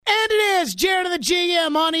is Jared and the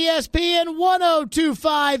GM on ESPN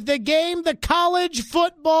 102.5. The game, the college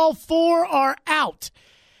football 4 are out.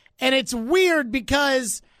 And it's weird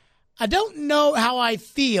because I don't know how I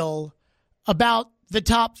feel about the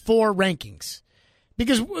top 4 rankings.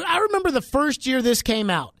 Because I remember the first year this came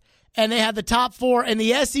out, and they had the top 4, and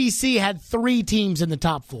the SEC had 3 teams in the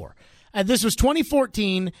top 4. This was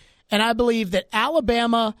 2014, and I believe that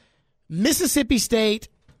Alabama, Mississippi State,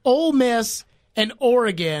 Ole Miss, and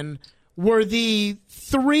Oregon were the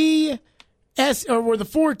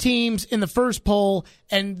 4 teams in the first poll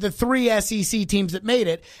and the 3 SEC teams that made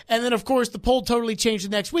it. And then, of course, the poll totally changed the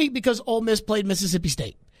next week because Ole Miss played Mississippi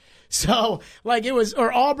State. So, like it was,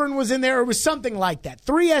 or Auburn was in there, or it was something like that.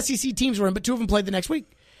 3 SEC teams were in, but 2 of them played the next week.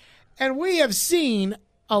 And we have seen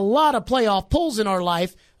a lot of playoff polls in our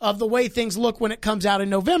life of the way things look when it comes out in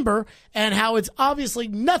November and how it's obviously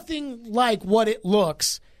nothing like what it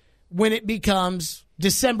looks when it becomes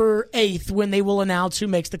December 8th when they will announce who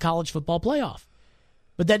makes the college football playoff.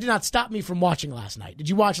 But that did not stop me from watching last night. Did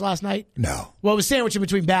you watch last night? No. Well, it was sandwiched in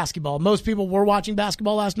between basketball. Most people were watching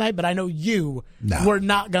basketball last night, but I know you were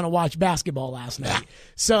not going to watch basketball last night.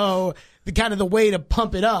 So the way to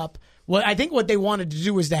pump it up, well, I think what they wanted to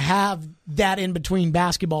do was to have that in between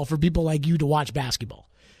basketball for people like you to watch basketball.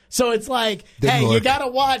 So it's like, you got to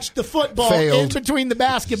watch the football in between the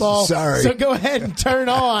basketball. Sorry. So go ahead and turn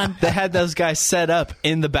on. They had those guys set up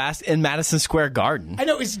in Madison Square Garden. I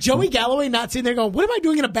know. Is Joey Galloway not sitting there going, what am I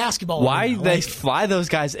doing in a basketball? Why they fly those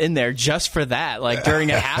guys in there just for that, like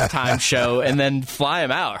during a halftime show, and then fly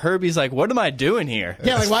them out? Herbie's like, what am I doing here?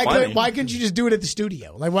 Yeah, like why couldn't you just do it at the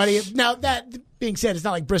studio? Like, why do you? Now, that being said, it's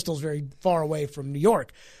not like Bristol's very far away from New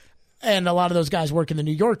York, and a lot of those guys work in the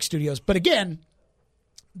New York studios. But again,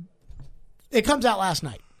 it comes out last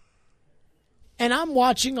night. And I'm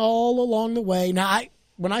watching all along the way. Now,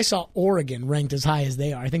 when I saw Oregon ranked as high as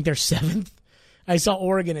they are, I think they're 7th. I saw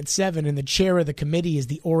Oregon at 7, and the chair of the committee is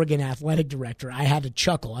the Oregon athletic director. I had to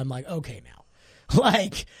chuckle. I'm like, okay, now.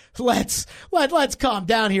 Like, let's calm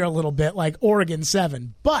down here a little bit, like Oregon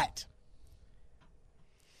 7. But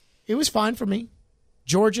it was fine for me.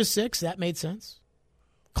 Georgia 6, that made sense.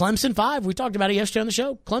 Clemson 5, we talked about it yesterday on the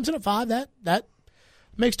show. Clemson at 5, that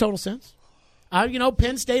makes total sense.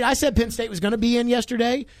 Penn State, I said Penn State was going to be in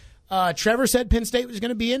yesterday. Trevor said Penn State was going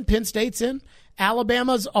to be in. Penn State's in.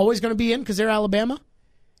 Alabama's always going to be in because they're Alabama.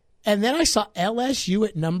 And then I saw LSU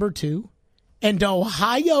at number 2 and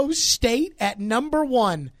Ohio State at number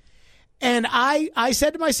 1. And I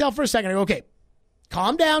said to myself for a second, I go, okay,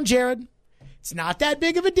 calm down, Jared. It's not that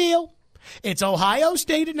big of a deal. It's Ohio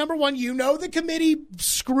State at number 1. You know the committee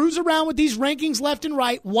screws around with these rankings left and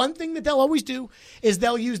right. One thing that they'll always do is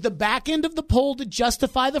they'll use the back end of the poll to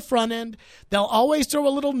justify the front end. They'll always throw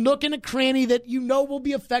a little nook and a cranny that you know will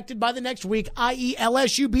be affected by the next week, i.e.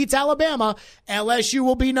 LSU beats Alabama. LSU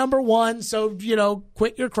will be number 1, so,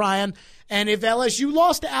 quit your crying. And if LSU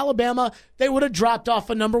lost to Alabama, they would have dropped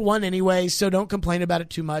off a number 1 anyway, so don't complain about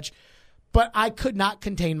it too much. But I could not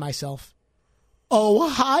contain myself.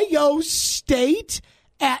 Ohio State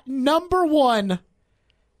at number 1.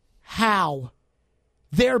 How?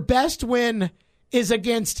 Their best win is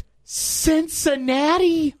against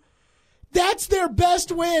Cincinnati. That's their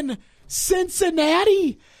best win.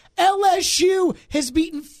 Cincinnati. LSU has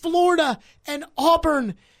beaten Florida and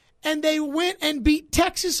Auburn, and they went and beat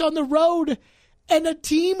Texas on the road. And a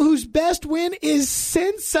team whose best win is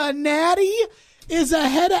Cincinnati is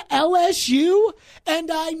ahead of LSU,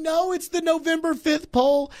 and I know it's the November 5th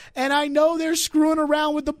poll, and I know they're screwing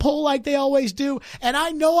around with the poll like they always do, and I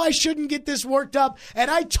know I shouldn't get this worked up,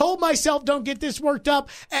 and I told myself don't get this worked up,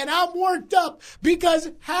 and I'm worked up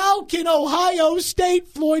because how can Ohio State,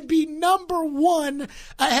 Floyd, be number 1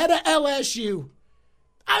 ahead of LSU?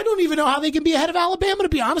 I don't even know how they can be ahead of Alabama, to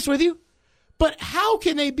be honest with you, but how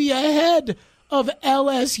can they be ahead of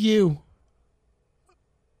LSU?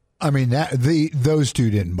 I mean, those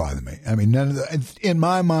two didn't bother me. I mean, none of in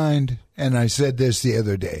my mind, and I said this the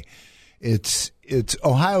other day, it's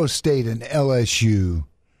Ohio State and LSU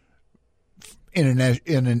in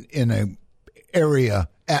an area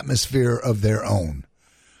atmosphere of their own.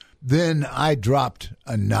 Then I dropped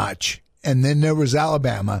a notch, and then there was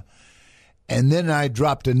Alabama, and then I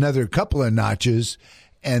dropped another couple of notches,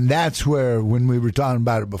 and that's where, when we were talking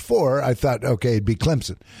about it before, I thought, okay, it'd be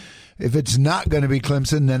Clemson. If it's not going to be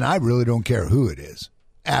Clemson, then I really don't care who it is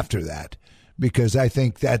after that, because I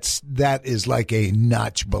think that is like a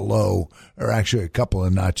notch below, or actually a couple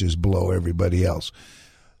of notches below everybody else.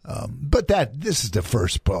 But this is the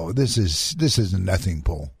first poll. This is a nothing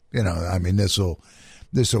poll. I mean, this will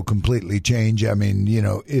completely change. I mean,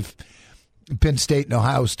 if Penn State and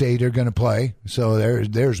Ohio State are going to play, so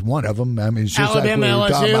there's one of them. I mean, it's just Alabama, like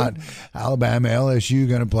we were talking LSU. about Alabama, LSU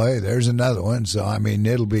going to play. There's another one. So I mean,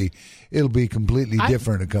 it'll be completely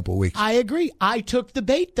different in a couple of weeks. I agree. I took the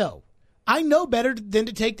bait, though. I know better than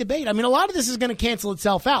to take the bait. I mean, a lot of this is going to cancel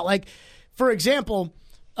itself out. Like, for example,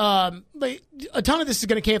 a ton of this is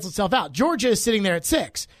going to cancel itself out. Georgia is sitting there at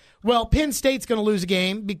 6. Well, Penn State's going to lose a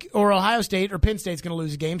game, or Ohio State or Penn State's going to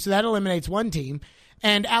lose a game, so that eliminates one team.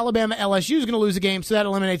 And Alabama, LSU is going to lose a game, so that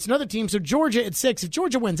eliminates another team. So Georgia at 6. If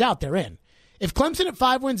Georgia wins out, they're in. If Clemson at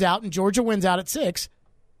 5 wins out and Georgia wins out at 6,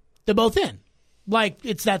 they're both in. Like,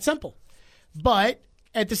 it's that simple. But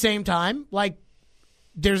at the same time, like,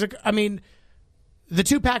 the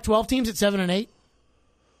two Pac-12 teams at 7 and 8,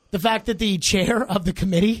 the fact that the chair of the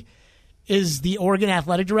committee is the Oregon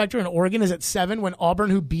athletic director, and Oregon is at 7 when Auburn,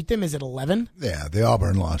 who beat them, is at 11. Yeah, the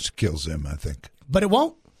Auburn loss kills them, I think. But it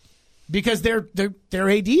won't, because their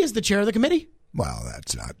AD is the chair of the committee. Well,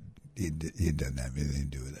 that's not. He doesn't have anything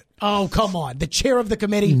to do with it. Oh, come on. The chair of the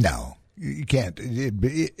committee? No, you can't.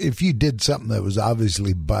 If you did something that was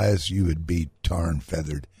obviously biased, you would be tar and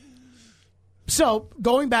feathered. So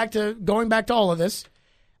going back to all of this,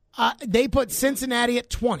 they put Cincinnati at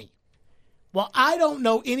 20. Well, I don't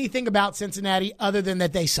know anything about Cincinnati other than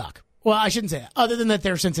that they suck. Well, I shouldn't say that. Other than that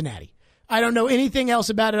they're Cincinnati. I don't know anything else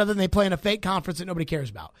about it other than they play in a fake conference that nobody cares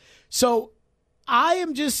about. So I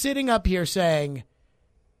am just sitting up here saying,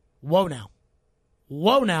 whoa now.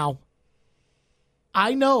 Whoa now.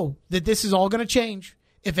 I know that this is all going to change.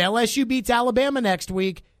 If LSU beats Alabama next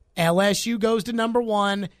week, LSU goes to number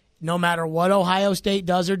 1, no matter what Ohio State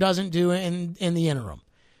does or doesn't do in the interim.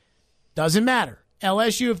 Doesn't matter.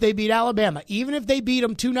 LSU, if they beat Alabama, even if they beat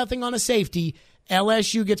them 2-0 on a safety,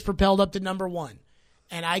 LSU gets propelled up to number 1.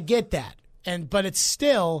 And I get that. But it's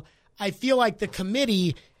still, I feel like the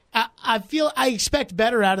committee, I expect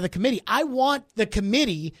better out of the committee. I want the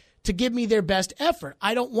committee to give me their best effort.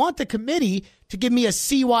 I don't want the committee to give me a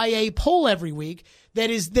CYA poll every week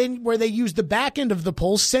that is then where they use the back end of the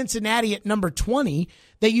poll, Cincinnati at number 20.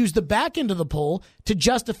 They use the back end of the poll to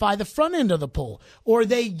justify the front end of the poll. Or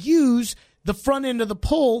they use the front end of the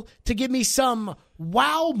poll to give me some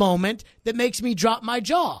wow moment that makes me drop my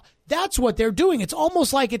jaw. That's what they're doing. It's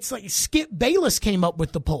almost like it's like Skip Bayless came up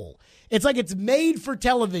with the poll. It's like it's made for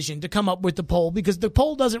television to come up with the poll because the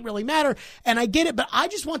poll doesn't really matter. And I get it, but I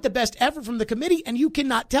just want the best effort from the committee. And you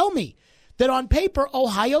cannot tell me that on paper,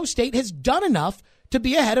 Ohio State has done enough to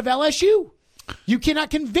be ahead of LSU. You cannot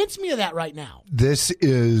convince me of that right now. This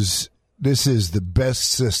is the best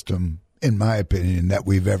system, in my opinion, that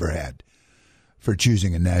we've ever had for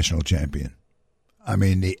choosing a national champion. I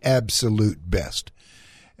mean, the absolute best.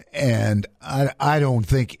 And I don't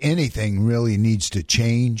think anything really needs to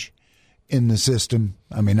change in the system.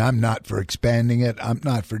 I mean, I'm not for expanding it. I'm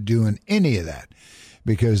not for doing any of that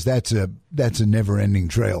because that's a never-ending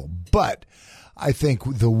trail. But I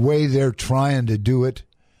think the way they're trying to do it,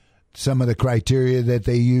 some of the criteria that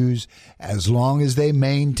they use, as long as they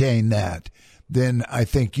maintain that, then I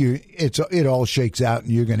think it all shakes out,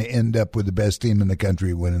 and you're going to end up with the best team in the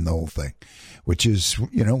country winning the whole thing, which is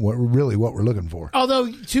what we're looking for. Although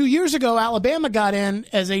 2 years ago, Alabama got in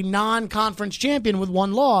as a non-conference champion with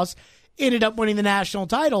 1 loss, ended up winning the national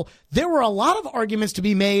title. There were a lot of arguments to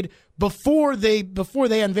be made before they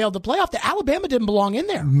unveiled the playoff that Alabama didn't belong in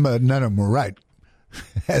there. But none of them were right,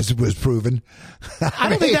 as was proven. I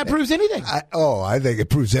don't think that proves anything. I think it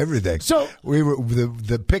proves everything. So we were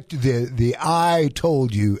the I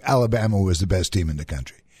told you Alabama was the best team in the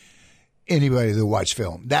country. Anybody that watched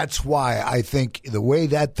film, that's why I think the way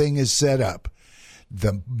that thing is set up,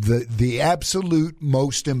 the absolute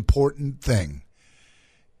most important thing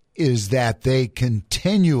is that they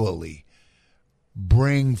continually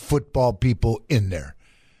bring football people in there.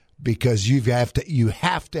 Because you have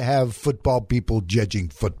to have football people judging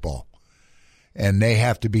football, and they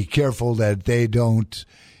have to be careful that they don't,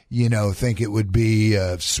 think it would be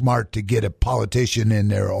smart to get a politician in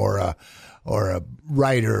there or a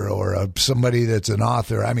writer or somebody that's an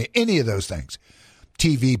author. I mean, any of those things,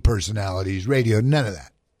 TV personalities, radio, none of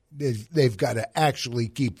that. They've got to actually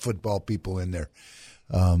keep football people in there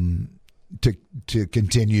to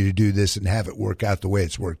continue to do this and have it work out the way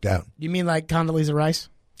it's worked out. You mean like Condoleezza Rice?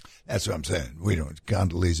 That's what I'm saying. We don't.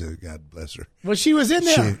 Condoleezza, God bless her. Well, she was in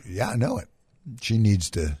there. Yeah, I know it. She needs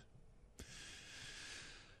to.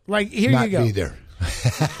 Like, here not you go. Be there.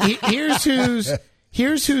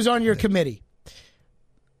 Here's who's on your committee.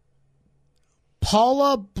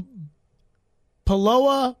 Paola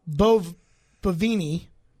Bovini,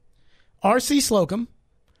 R.C. Slocum,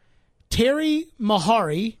 Terry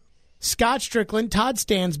Mahari, Scott Strickland, Todd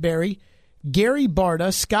Stansberry, Gary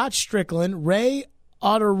Barta, Scott Strickland, Ray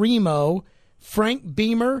Otterimo, Frank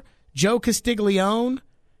Beamer, Joe Castiglione,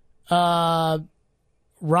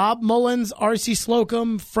 Rob Mullins, R.C.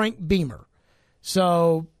 Slocum, Frank Beamer.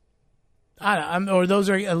 So, or those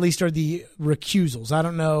are at least are the recusals. I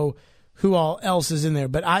don't know who all else is in there,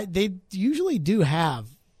 but they usually do have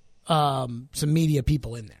some media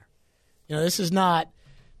people in there. You know, this is not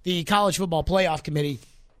the College Football Playoff Committee.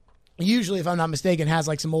 Usually, if I'm not mistaken, has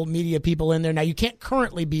like some old media people in there. Now, you can't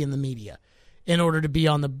currently be in the media in order to be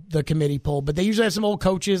on the committee poll, but they usually have some old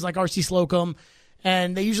coaches like R.C. Slocum,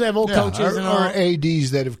 and they usually have old coaches. Or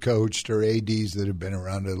ADs that have coached or ADs that have been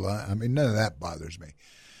around a lot. I mean, none of that bothers me.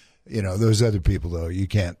 You know, those other people, though, you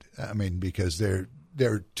can't. I mean, because they're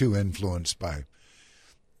too influenced by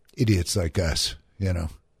idiots like us, you know.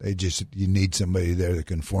 You need somebody there that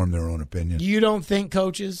can form their own opinion. You don't think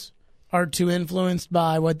coaches are too influenced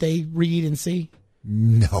by what they read and see?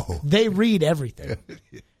 No. They read everything.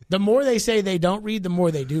 The more they say they don't read, the more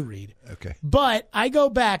they do read. Okay. But I go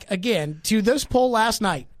back again to this poll last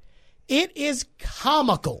night. It is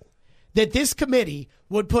comical that this committee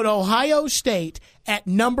would put Ohio State at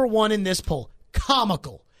number 1 in this poll.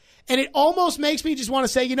 Comical. And it almost makes me just want to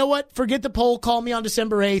say, you know what? Forget the poll. Call me on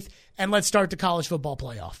December 8th, and let's start the college football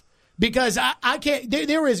playoff. Because I can't.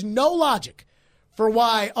 There is no logic for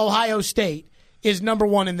why Ohio State is number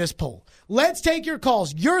 1 in this poll. Let's take your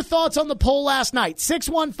calls. Your thoughts on the poll last night.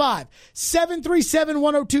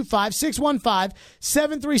 615-737-1025.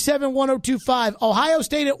 615-737-1025. Ohio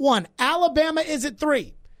State at 1. Alabama is at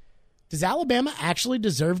 3. Does Alabama actually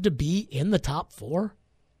deserve to be in the top 4?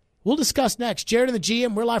 We'll discuss next. Jared and the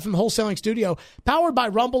GM, we're live from the wholesaling studio, powered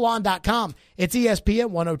by RumbleOn.com. It's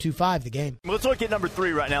ESPN 102.5, The Game. Let's look at number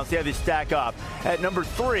 3 right now and see how they stack up. At number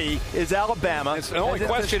 3 is Alabama. The only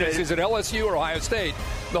question is it LSU or Ohio State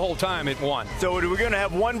the whole time at 1? So are we going to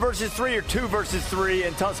have 1 versus 3 or 2 versus 3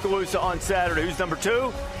 in Tuscaloosa on Saturday? Who's number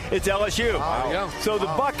 2? It's LSU. Wow. So the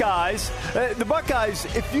Buckeyes,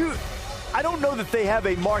 I don't know that they have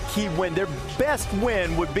a marquee win. Their best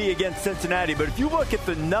win would be against Cincinnati. But if you look at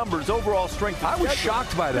the numbers, overall strength of schedule. I was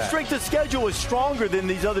shocked by that. The strength of schedule is stronger than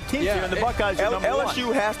these other teams here, and the Buckeyes are number 1.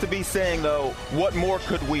 LSU has to be saying, though, what more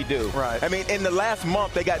could we do? Right. I mean, in the last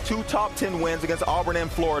month, they got 2 top 10 wins against Auburn and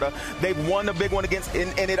Florida. They've won a big one against,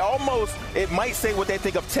 and it might say what they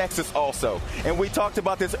think of Texas also. And we talked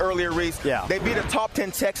about this earlier, Reese. Yeah. They beat a top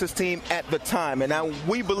 10 Texas team at the time. And now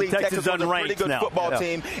we believe Texas was a pretty good football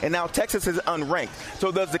team, and now Texas is unranked.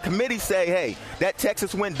 So does the committee say, hey, that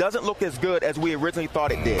Texas win doesn't look as good as we originally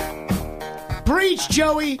thought it did? Preach,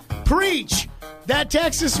 Joey. Preach. That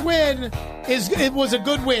Texas win was a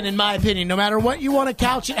good win, in my opinion, no matter what you want to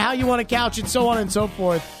couch it, how you want to couch it, so on and so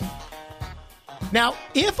forth. Now,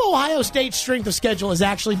 if Ohio State's strength of schedule is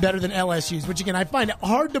actually better than LSU's, which, again, I find it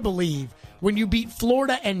hard to believe when you beat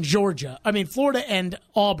Florida and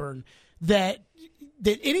Auburn, that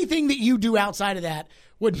anything that you do outside of that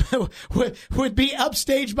would be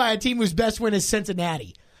upstaged by a team whose best win is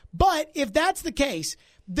Cincinnati. But if that's the case,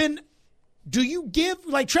 then do you give,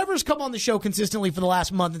 like Trevor's come on the show consistently for the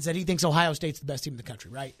last month and said he thinks Ohio State's the best team in the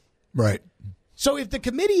country, right? Right. So if the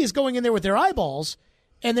committee is going in there with their eyeballs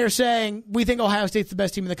and they're saying, we think Ohio State's the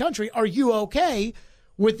best team in the country, are you okay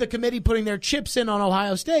with the committee putting their chips in on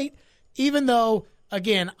Ohio State, even though,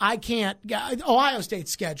 again, Ohio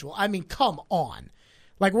State's schedule, I mean, come on.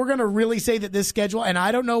 Like, we're going to really say that this schedule, and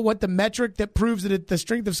I don't know what the metric that proves that the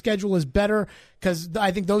strength of schedule is better, because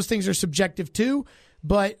I think those things are subjective too.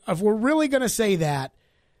 But if we're really going to say that,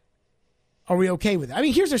 are we okay with it? I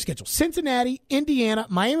mean, here's their schedule. Cincinnati, Indiana,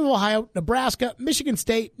 Miami of Ohio, Nebraska, Michigan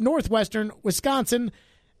State, Northwestern, Wisconsin.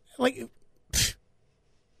 Like,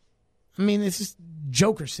 I mean, it's just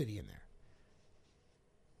Joker City in there.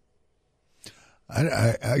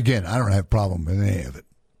 I don't have a problem with any of it.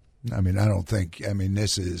 I mean,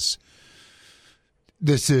 this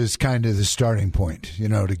is kind of the starting point,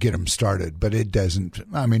 to get them started. But it doesn't.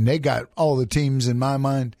 I mean, they got all the teams in my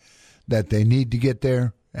mind that they need to get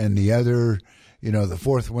there. And the other, the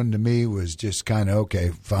fourth one to me was just kind of,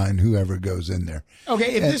 okay, fine, whoever goes in there.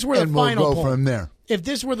 Okay, if this were the final we'll poll. From there. If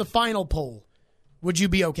this were the final poll, would you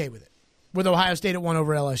be okay with it? With Ohio State at 1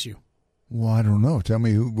 over LSU? Well, I don't know. Tell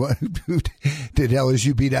me who did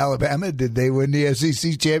LSU beat Alabama? Did they win the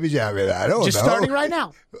SEC championship? I mean, I don't know. Just starting right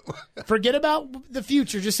now. Forget about the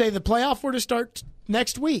future. Just say the playoff were to start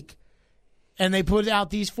next week, and they put out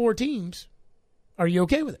these 4 teams. Are you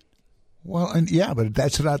okay with it? Well, but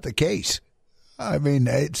that's not the case. I mean,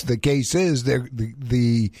 the case is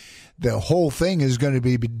the whole thing is going to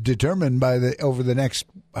be determined by over the next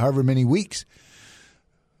however many weeks.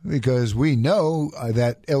 because we know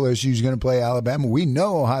that LSU is going to play Alabama. We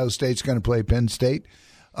know Ohio State's going to play Penn State,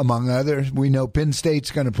 among others. We know Penn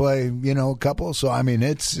State's going to play, a couple. So, I mean,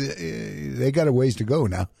 they got a ways to go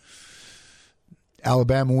now.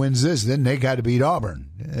 Alabama wins this, then they got to beat Auburn.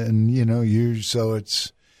 And,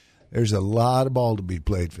 there's a lot of ball to be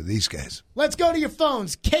played for these guys. Let's go to your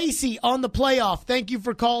phones. Casey on the playoff. Thank you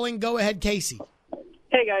for calling. Go ahead, Casey.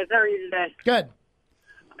 Hey, guys. How are you today? Good.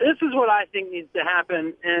 This is what I think needs to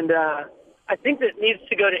happen, and I think that it needs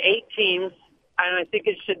to go to 8 teams, and I think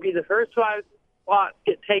it should be the first 5 slots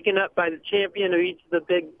get taken up by the champion of each of the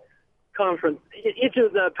big conference, each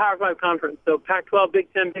of the Power 5 conference. So Pac-12,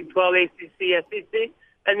 Big 10, Big 12, ACC, SEC,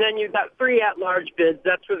 and then you've got 3 at-large bids.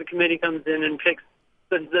 That's where the committee comes in and picks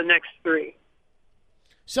the next 3.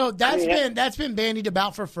 So that's been bandied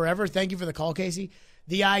about for forever. Thank you for the call, Casey.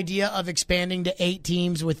 The idea of expanding to 8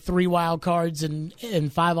 teams with 3 wild cards and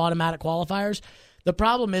 5 automatic qualifiers. The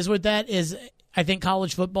problem is with that is I think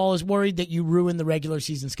college football is worried that you ruin the regular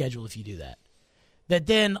season schedule if you do that. That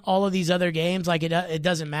then all of these other games, it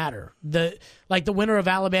doesn't matter. The winner of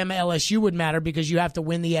Alabama LSU would matter because you have to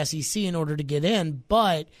win the SEC in order to get in,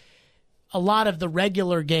 but a lot of the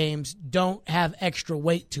regular games don't have extra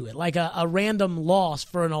weight to it. Like a random loss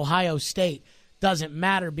for an Ohio State doesn't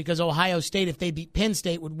matter because Ohio State, if they beat Penn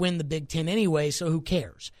State, would win the Big Ten anyway, so who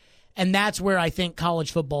cares? And that's where I think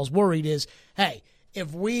college football's worried is, hey,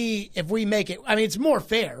 if we make it, I mean, it's more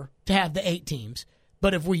fair to have the 8 teams,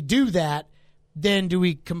 but if we do that, then do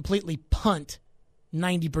we completely punt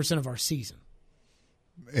 90% of our season?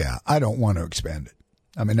 Yeah, I don't want to expand it.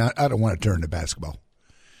 I mean, I don't want to turn to basketball.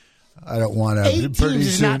 I don't want to. 8 teams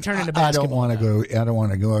is not turning to basketball. I don't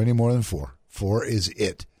want to go any more than 4. 4 is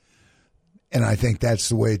it, and I think that's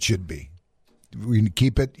the way it should be. We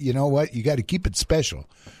keep it. You know what? You got to keep it special.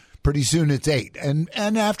 Pretty soon it's 8, and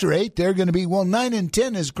after 8 they're going to be 9 and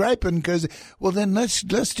 10 is griping because then let's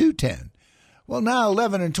do 10. Well, now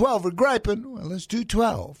 11 and 12 are griping. Well, let's do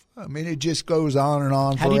 12. I mean, it just goes on and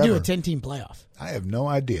on. How forever. do you do a 10-team playoff? I have no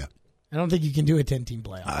idea. I don't think you can do a 10-team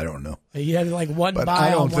playoff. I don't know. You have one but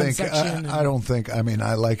bye on one think, section. I don't think. I mean,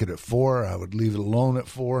 I like it at 4. I would leave it alone at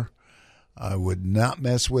 4. I would not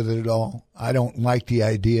mess with it at all. I don't like the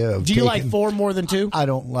idea of. Do you like 4 more than 2? I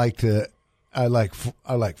don't like to. I like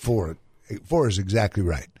 4. 4 is exactly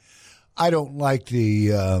right. I don't like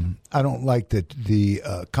the. I don't like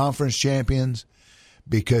the conference champions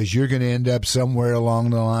because you're going to end up somewhere along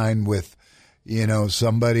the line with.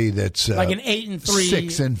 Somebody that's like an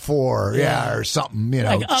 8-3, 6-4, or something.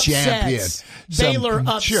 Like champion. Baylor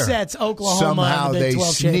upsets Oklahoma. Somehow in the Big 12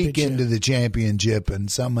 they sneak into the championship,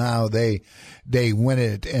 and somehow they win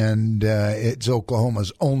it, and it's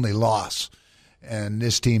Oklahoma's only loss. And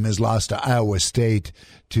this team has lost to Iowa State,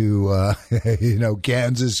 to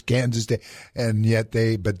Kansas State, and yet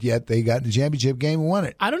they got in the championship game and won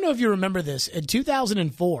it. I don't know if you remember this. In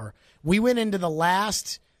 2004, we went into the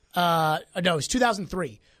last. It was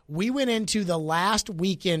 2003. We went into the last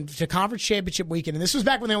weekend to conference championship weekend, and this was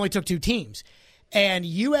back when they only took 2 teams. And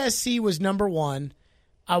USC was number 1.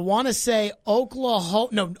 I want to say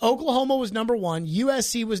Oklahoma was number 1,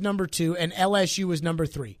 USC was number 2, and LSU was number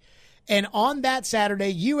 3. And on that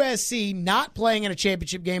Saturday, USC, not playing in a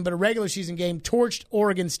championship game, but a regular season game, torched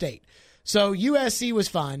Oregon State. So USC was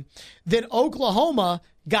fine. Then Oklahoma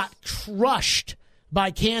got crushed by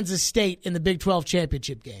Kansas State in the Big 12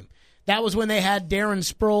 championship game. That was when they had Darren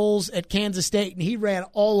Sproles at Kansas State, and he ran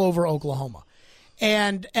all over Oklahoma.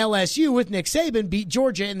 And LSU with Nick Saban beat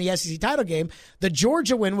Georgia in the SEC title game. The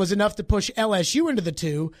Georgia win was enough to push LSU into the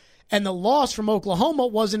 2, and the loss from Oklahoma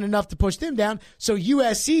wasn't enough to push them down. So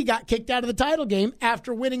USC got kicked out of the title game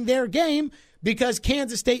after winning their game because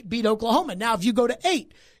Kansas State beat Oklahoma. Now, if you go to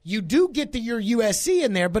 8, you do get your USC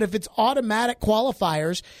in there, but if it's automatic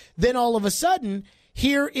qualifiers, then all of a sudden –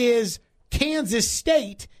 here is Kansas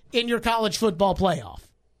State in your college football playoff.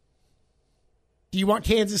 Do you want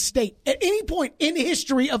Kansas State? At any point in the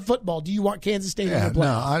history of football, do you want Kansas State in your playoff?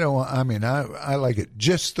 No, I don't. I mean, I like it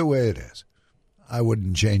just the way it is. I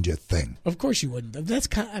wouldn't change a thing. Of course you wouldn't. That's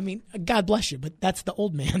God bless you, but that's the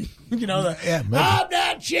old man. Maybe. I'm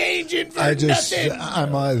not changing for nothing.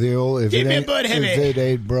 I'm the old. If it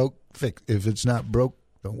ain't broke, fix. If it's not broke,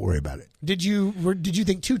 don't worry about it. Did you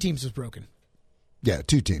think 2 teams was broken? Yeah,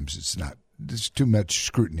 2 teams. It's not. There's too much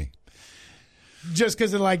scrutiny. Just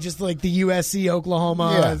because of just like the USC,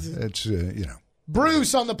 Oklahoma. Yeah, it's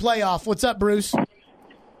Bruce on the playoff. What's up, Bruce?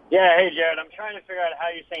 Yeah, hey Jared. I'm trying to figure out how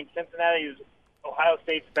you're saying Cincinnati is Ohio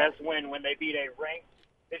State's best win when they beat a ranked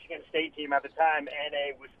Michigan State team at the time and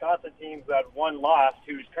a Wisconsin team who had 1 loss,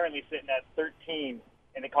 who's currently sitting at 13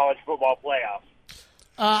 in the college football playoffs.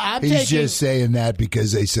 He's just saying that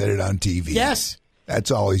because they said it on TV. Yes.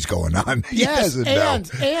 That's all he's going on. He yes, doesn't and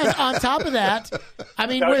know. on top of that, I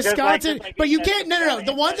mean, So Wisconsin. just like but you said, can't. No.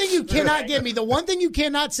 The one thing you cannot give me. The one thing you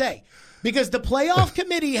cannot say, because the playoff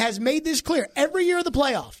committee has made this clear every year of the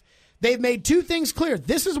playoff. They've made two things clear.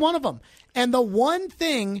 This is one of them. And the one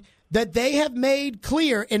thing that they have made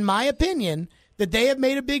clear, in my opinion, that they have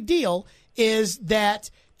made a big deal is that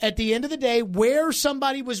at the end of the day, where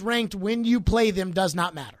somebody was ranked when you play them does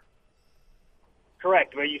not matter.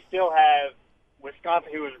 Correct, but you still have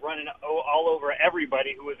Wisconsin, who was running all over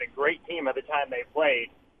everybody, who was a great team at the time they played,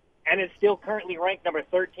 and is still currently ranked number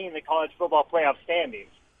 13 in the college football playoff standings.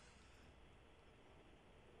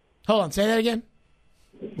 Hold on, say that again.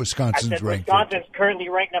 Wisconsin's ranked. Wisconsin's currently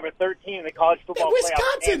ranked number 13 in the college football playoff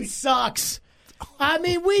Wisconsin standings. sucks. I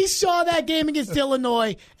mean, we saw that game against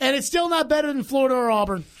Illinois, and it's still not better than Florida or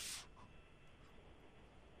Auburn.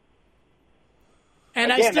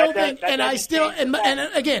 And Again, and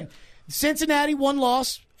again, Cincinnati one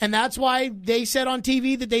loss, and that's why they said on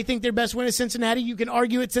TV that they think their best win is Cincinnati. You can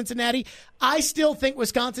argue it's Cincinnati. I still think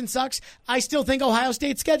Wisconsin sucks. I still think Ohio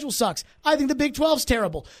State's schedule sucks. I think the Big 12's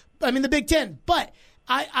terrible. I mean, the Big 10. But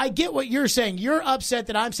I get what you're saying. You're upset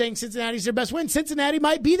that I'm saying Cincinnati's their best win. Cincinnati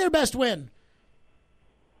might be their best win.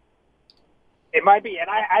 It might be, and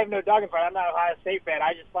I have no dog in front. I'm not an Ohio State fan.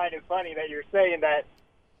 I just find it funny that you're saying that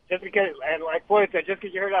just because, and like Floyd said, just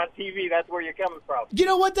because you heard it on TV, that's where you're coming from. You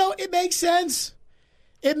know what, though? It makes sense.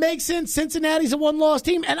 It makes sense. Cincinnati's a one-loss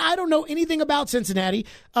team, and I don't know anything about Cincinnati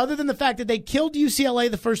other than the fact that they killed UCLA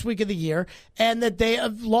the first week of the year and that they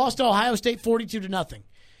have lost to Ohio State 42-0.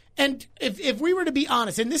 And if we were to be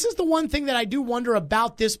honest, and this is the one thing that I do wonder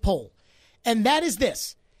about this poll, and that is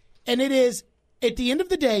this, and it is, at the end of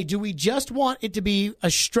the day, do we just want it to be a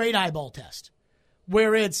straight eyeball test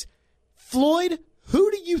where it's, Floyd, who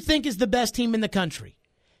do you think is the best team in the country?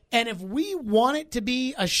 And if we want it to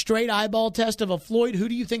be a straight eyeball test of a Floyd, who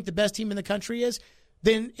do you think the best team in the country is?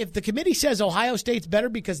 Then if the committee says Ohio State's better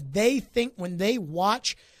because they think when they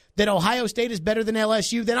watch that Ohio State is better than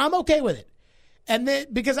LSU, then I'm okay with it. And then,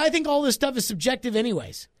 because I think all this stuff is subjective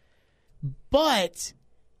anyways. But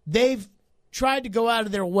they've tried to go out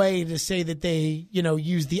of their way to say that they,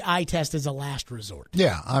 use the eye test as a last resort.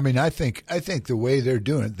 Yeah, I mean, I think the way they're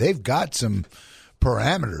doing it, they've got some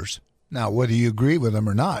parameters. Now, whether you agree with them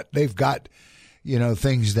or not, they've got,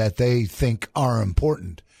 things that they think are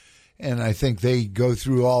important. And I think they go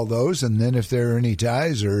through all those, and then if there are any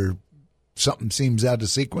ties or something seems out of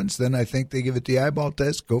sequence, then I think they give it the eyeball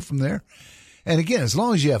test, go from there. And again, as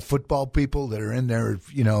long as you have football people that are in there,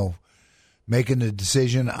 making the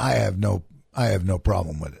decision, I have no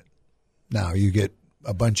problem with it. Now, you get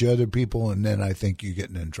a bunch of other people, and then I think you're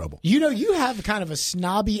getting in trouble. You have kind of a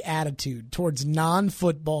snobby attitude towards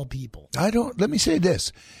non-football people. Let me say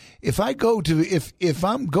this. If I'm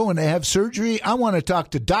going to have surgery, I want to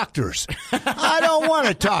talk to doctors. I don't want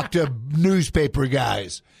to talk to newspaper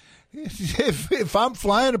guys. If I'm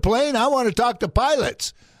flying a plane, I want to talk to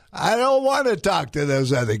pilots. I don't want to talk to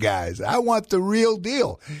those other guys. I want the real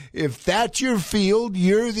deal. If that's your field,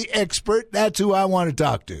 you're the expert, that's who I want to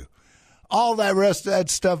talk to. All that rest of that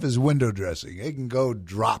stuff is window dressing. It can go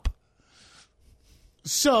drop.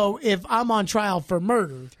 So if I'm on trial for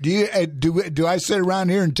murder, do I sit around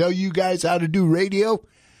here and tell you guys how to do radio?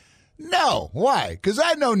 No. Why? Because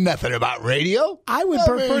I know nothing about radio. I would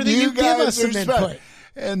prefer that you give us some input.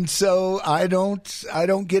 And so I don't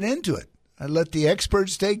get into it. I let the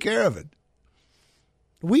experts take care of it.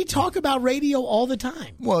 We talk about radio all the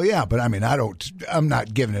time. Well, yeah, but I mean, I'm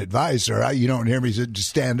not giving advice, or you don't hear me just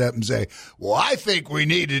stand up and say, well, I think we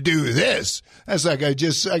need to do this. That's like I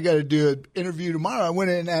got to do an interview tomorrow. I went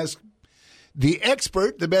in and asked the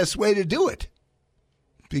expert the best way to do it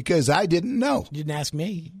because I didn't know. You didn't ask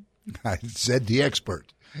me. I said the expert.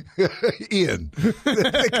 Ian,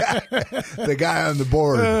 the guy on the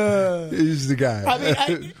board. He's the guy. I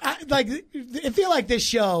mean, I feel like this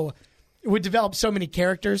show would develop so many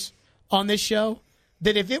characters on this show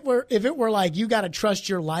that if it were like you got to trust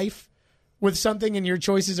your life with something and your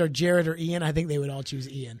choices are Jared or Ian, I think they would all choose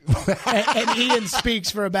Ian. and Ian speaks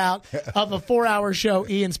for about, of a 4-hour show,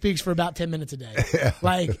 Ian speaks for about 10 minutes a day. Yeah.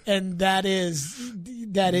 And that is.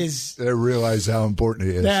 They realize how important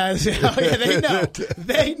he is.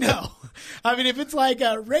 They know. I mean, if it's like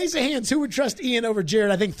raise of hands, who would trust Ian over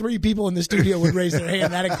Jared? I think 3 people in the studio would raise their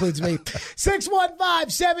hand. That includes me.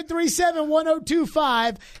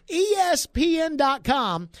 615-737-1025.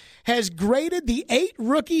 ESPN.com has graded the 8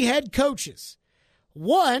 rookie head coaches.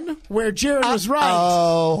 1, where Jared was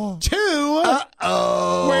right. 2,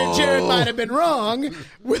 where Jared might have been wrong.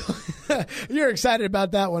 You're excited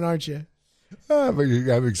about that one, aren't you?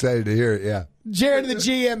 I'm excited to hear it, yeah. Jared, the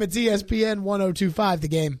GM, it's ESPN 102.5 The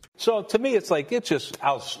Game. So to me, it's just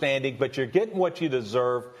outstanding, but you're getting what you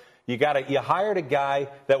deserve. You hired a guy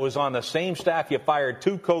that was on the same staff you fired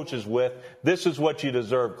 2 coaches with. This is what you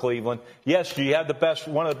deserve, Cleveland. Yes, you have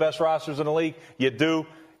one of the best rosters in the league. You do.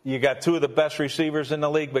 You got 2 of the best receivers in the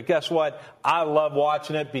league. But guess what? I love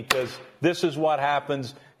watching it because this is what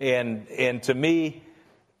happens. And to me,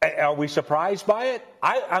 are we surprised by it?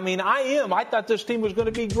 I mean, I am. I thought this team was going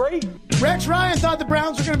to be great. Rex Ryan thought the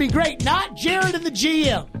Browns were going to be great. Not Jared and the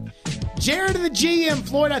GM. Jared and the GM,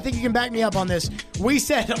 Floyd, I think you can back me up on this. We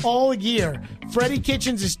said all year, Freddie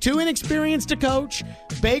Kitchens is too inexperienced to coach.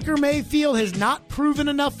 Baker Mayfield has not proven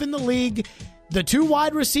enough in the league. The 2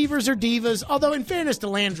 wide receivers are divas. Although, in fairness to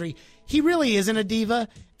Landry, he really isn't a diva.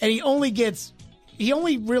 And he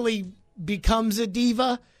only really becomes a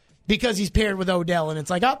diva because he's paired with Odell. And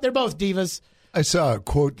it's like, they're both divas. I saw a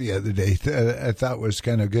quote the other day that I thought was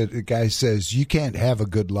kind of good. The guy says, you can't have a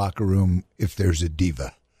good locker room if there's a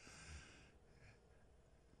diva.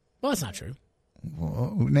 Well, that's not true.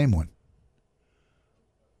 Well, name one.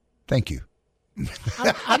 Thank you.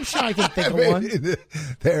 I'm sure I can think of one.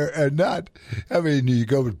 They're not. I mean, you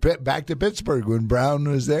go back to Pittsburgh when Brown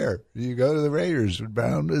was there. You go to the Raiders when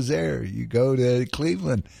Brown was there. You go to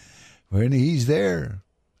Cleveland when he's there.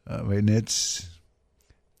 I mean, it's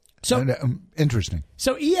interesting.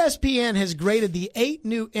 So ESPN has graded the 8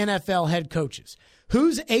 new NFL head coaches.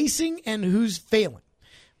 Who's acing and who's failing?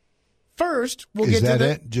 First, we'll get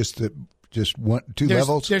to it? Just one, 2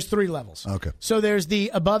 levels? There's 3 levels. Okay. So there's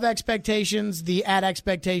the above expectations, the at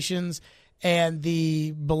expectations, and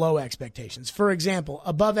the below expectations. For example,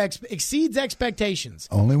 above exceeds expectations.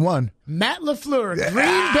 Only one. Matt LaFleur,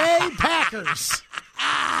 Green Bay Packers.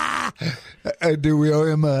 Do we owe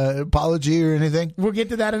him an apology or anything? We'll get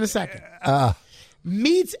to that in a second.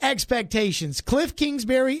 Meets expectations. Cliff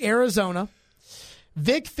Kingsbury, Arizona.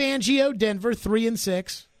 Vic Fangio, Denver,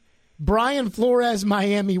 3-6. Brian Flores,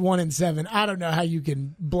 Miami, 1-7. I don't know how you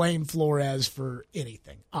can blame Flores for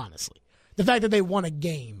anything, honestly. The fact that they won a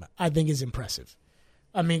game, I think, is impressive.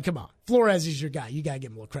 I mean, come on. Flores is your guy. You got to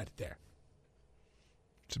give him a little credit there.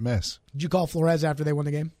 It's a mess. Did you call Flores after they won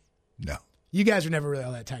the game? No. You guys were never really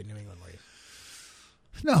all that tight in New England, were you?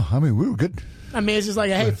 No, I mean, we were good. I mean, it's just like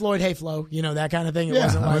a, hey, Floyd, hey, Flo, that kind of thing. It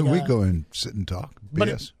wasn't like we go and sit and talk.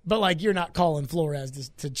 But like, you're not calling Flores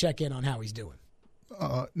to check in on how he's doing.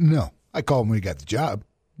 No. I called him when he got the job.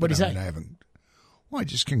 What did he say? I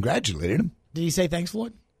just congratulated him. Did he say thanks,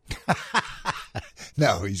 Floyd?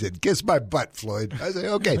 No, he said, kiss my butt, Floyd. I said,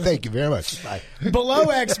 okay, thank you very much. Bye. Below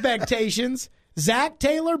expectations, Zach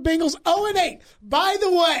Taylor, Bengals, 0-8. By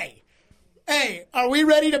the way, hey, are we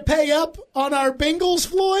ready to pay up on our Bengals,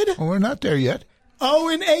 Floyd? Well, we're not there yet.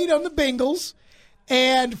 0-8 on the Bengals.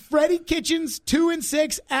 And Freddie Kitchens,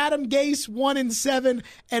 2-6. Adam Gase, 1-7.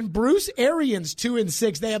 And Bruce Arians,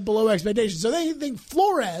 2-6. They have below expectations. So they think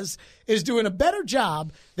Flores is doing a better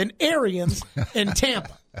job than Arians in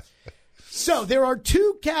Tampa. So there are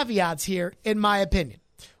 2 caveats here, in my opinion.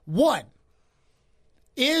 One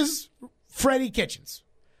is Freddie Kitchens.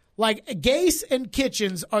 Like, Gase and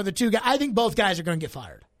Kitchens are the 2 guys. I think both guys are going to get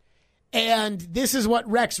fired. And this is what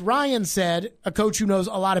Rex Ryan said, a coach who knows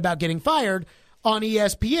a lot about getting fired, on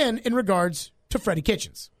ESPN in regards to Freddie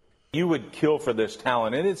Kitchens. You would kill for this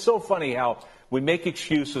talent. And it's so funny how we make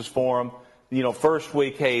excuses for him. First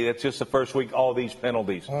week, hey, that's just the first week, all these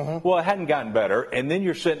penalties. Well, it hadn't gotten better. And then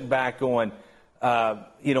you're sitting back going,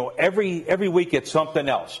 every week it's something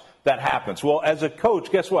else that happens. Well, as a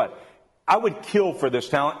coach, guess what? I would kill for this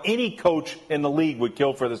talent. Any coach in the league would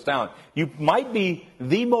kill for this talent. You might be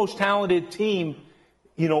the most talented team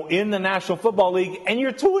in the National Football League, and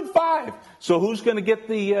you're 2-5. So who's going to get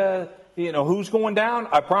the, who's going down?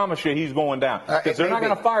 I promise you he's going down. Because they're not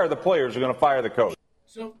going to fire the players. They're going to fire the coach.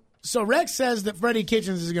 So Rex says that Freddie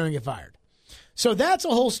Kitchens is going to get fired. So that's a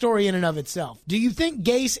whole story in and of itself. Do you think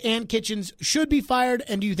Gase and Kitchens should be fired,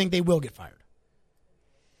 and do you think they will get fired?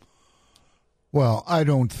 Well,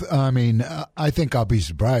 I think I'll be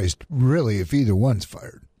surprised, really, if either one's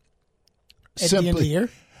fired. At the end of the year?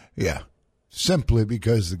 Yeah. Simply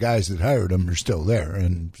because the guys that hired them are still there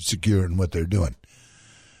and securing what they're doing.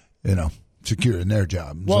 Securing their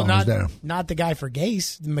job. Well, not the guy for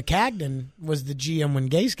Gase. McCagnon was the GM when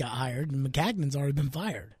Gase got hired, and McCagnon's already been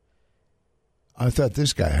fired. I thought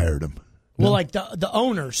this guy hired him. Well, like the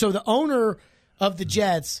owner. So the owner of the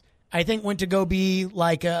Jets, I think, went to go be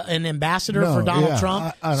like an ambassador for Donald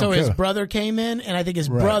Trump. So his brother came in, and I think his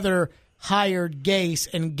brother hired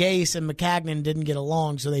Gase, and Gase and McCagnon didn't get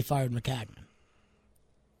along, so they fired McCagnon.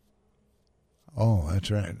 Oh, that's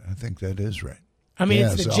right. I think that is right. I mean,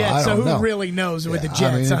 it's the Jets, so who really knows with the Jets?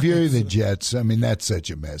 I mean, if you're the Jets, I mean, that's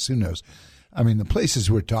such a mess. Who knows? I mean, the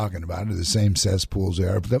places we're talking about are the same cesspools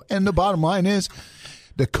there. And the bottom line is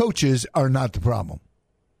the coaches are not the problem.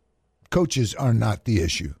 Coaches are not the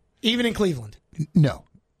issue. Even in Cleveland? No.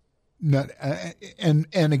 Not, and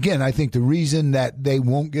again, I think the reason that they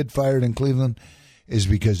won't get fired in Cleveland is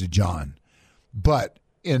because of John. But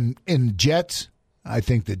in Jets, I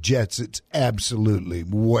think the Jets, it's absolutely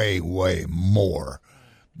way, way more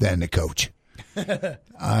than the coach.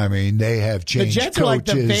 I mean, they have changed. The Jets coaches. are like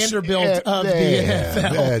the Vanderbilt of the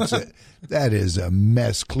NFL. That is a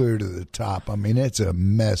mess clear to the top. I mean, it's a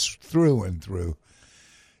mess through and through.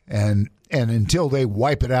 And until they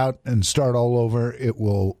wipe it out and start all over, it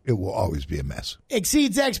will always be a mess.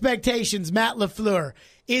 Exceeds expectations, Matt LaFleur.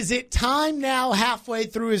 Is it time now, halfway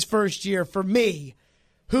through his first year, for me,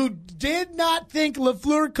 who did not think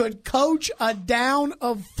LaFleur could coach a down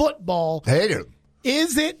of football? Hate him.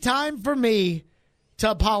 Is it time for me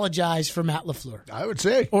to apologize for Matt LaFleur? I would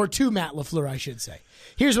say. Or to Matt LaFleur, I should say.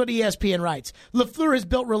 Here's what ESPN writes. LaFleur has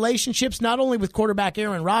built relationships not only with quarterback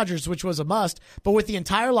Aaron Rodgers, which was a must, but with the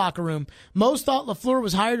entire locker room. Most thought LaFleur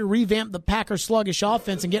was hired to revamp the Packers' sluggish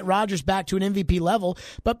offense and get Rodgers back to an MVP level,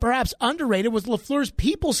 but perhaps underrated was LaFleur's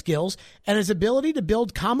people skills and his ability to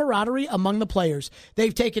build camaraderie among the players.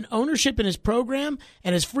 They've taken ownership in his program,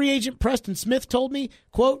 and as free agent Preston Smith told me,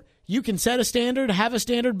 quote, "You can set a standard, have a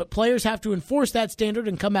standard, but players have to enforce that standard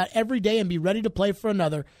and come out every day and be ready to play for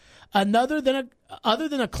another. Other than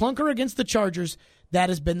a clunker against the Chargers, that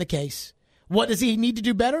has been the case. What does he need to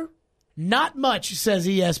do better? Not much, says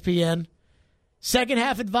ESPN. Second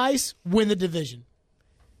half advice, win the division."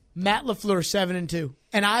 Matt LaFleur, 7-2.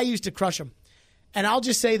 And I used to crush him. And I'll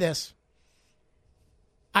just say this.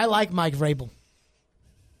 I like Mike Vrabel.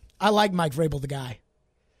 I like Mike Vrabel, the guy.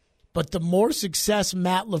 But the more success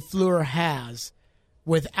Matt LaFleur has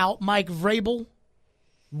without Mike Vrabel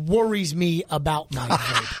worries me about Mike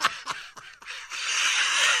Vrabel.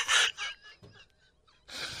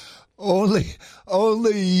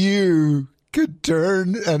 Only you could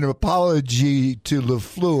turn an apology to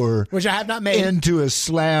LaFleur, which I have not made, into a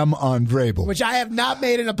slam on Vrabel. Which I have not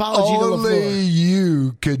made an apology to LaFleur. Only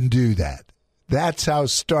you can do that. That's how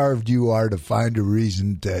starved you are to find a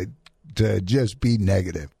reason to just be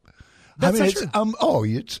negative. That's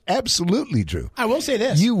it's absolutely true. I will say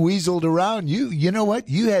this. You weaseled around. You know what?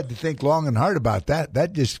 You had to think long and hard about that.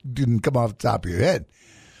 That just didn't come off the top of your head.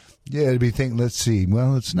 You had to be thinking, let's see.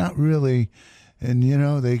 Well, it's not really. And,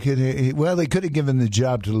 they could have given the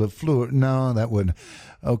job to LaFleur. No, that wouldn't.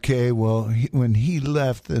 Okay, well, when he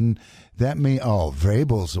left, then that means,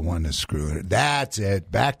 Vrabel's the one that's screwing it. That's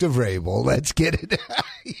it. Back to Vrabel. Let's get it out of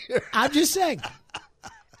here. I'm just saying.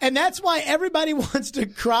 And that's why everybody wants to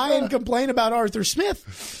cry and complain about Arthur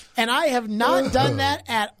Smith. And I have not done that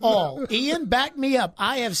at all. Ian, back me up.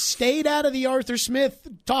 I have stayed out of the Arthur Smith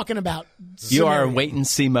talking about scenario. You are in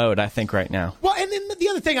wait-and-see mode, I think, right now. Well, and then the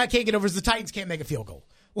other thing I can't get over is the Titans can't make a field goal.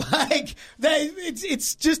 It's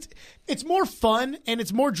more fun and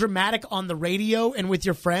it's more dramatic on the radio and with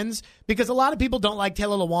your friends because a lot of people don't like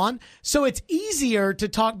Taylor Lewan. So it's easier to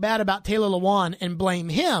talk bad about Taylor Lewan and blame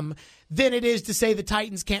him than it is to say the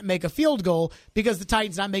Titans can't make a field goal because the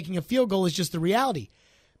Titans not making a field goal is just the reality.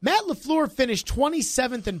 Matt LaFleur finished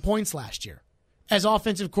 27th in points last year as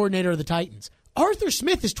offensive coordinator of the Titans. Arthur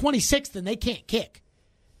Smith is 26th and they can't kick.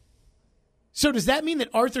 So does that mean that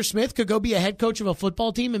Arthur Smith could go be a head coach of a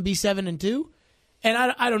football team and be 7-2? And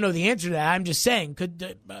I don't know the answer to that. I'm just saying.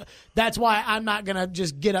 That's why I'm not going to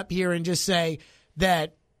just get up here and just say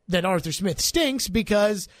that Arthur Smith stinks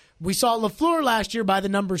because we saw LaFleur last year by the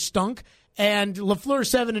numbers stunk, and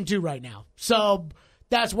LaFleur's 7-2 right now. So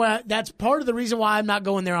that's part of the reason why I'm not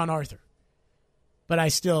going there on Arthur. But I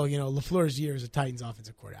still, LaFleur's year as a Titans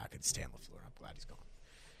offensive coordinator, I could stand LaFleur. I'm glad he's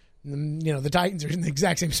gone. The Titans are in the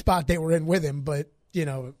exact same spot they were in with him, but,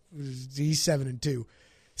 he's 7-2.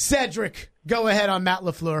 Cedric, go ahead on Matt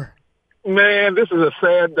LaFleur. Man, this is a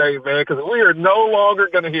sad day, man, because we are no longer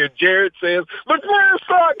going to hear Jared says, LaFleur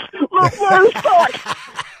sucks! LaFleur sucks!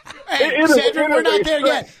 Hey, Cedric, we're not there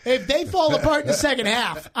yet. If they fall apart in the second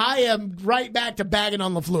half, I am right back to bagging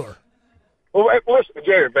on LaFleur. Well, listen,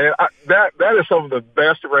 Jared, man, that is some of the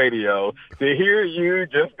best radio to hear you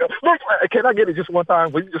just go. Can I get it just one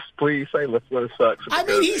time? Will you just please say LaFleur sucks? I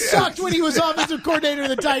mean, he sucked when he was offensive coordinator of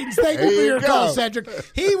the Titans. Thank you for your call, Cedric.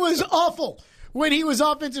 He was awful when he was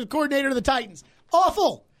offensive coordinator of the Titans.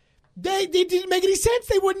 Awful. They didn't make any sense.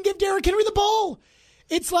 They wouldn't give Derrick Henry the ball.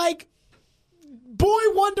 It's like, boy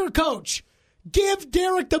wonder coach, give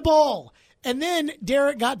Derrick the ball. And then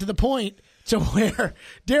Derrick got to the point to where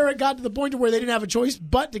Derek got to the point to where they didn't have a choice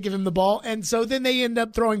but to give him the ball. And so then they end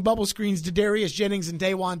up throwing bubble screens to Darius Jennings and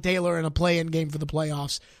Taywan Taylor in a play-in game for the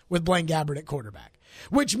playoffs with Blaine Gabbert at quarterback,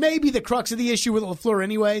 which may be the crux of the issue with LaFleur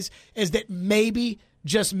anyways, is that maybe,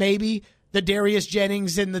 just maybe, the Darius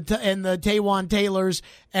Jennings and the Taywan Taylors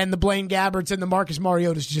and the Blaine Gabberts and the Marcus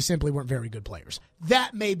Mariotas just simply weren't very good players.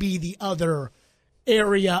 That may be the other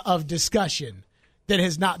area of discussion that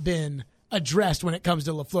has not been addressed when it comes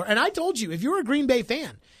to LaFleur. And I told you, if you were a Green Bay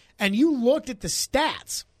fan and you looked at the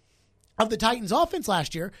stats of the Titans offense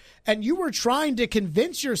last year and you were trying to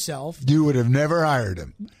convince yourself, you would have never hired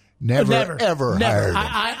him. Never ever hired him.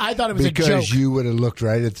 I thought it was a joke. Because you would have looked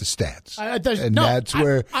right at the stats. That's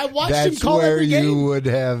where I watched him call every game.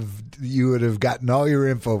 You would have gotten all your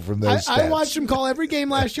info from those stats. I watched him call every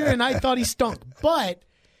game last year, and I thought he stunk. But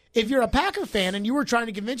if you're a Packer fan and you were trying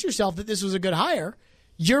to convince yourself that this was a good hire,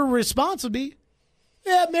 your response would be,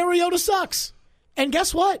 yeah, Mariota sucks. And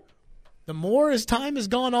guess what? The more as time has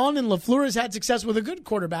gone on and LaFleur has had success with a good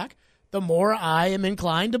quarterback, the more I am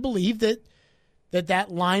inclined to believe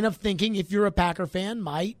that line of thinking, if you're a Packer fan,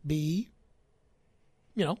 might be,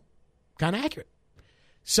 kind of accurate.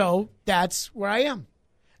 So that's where I am.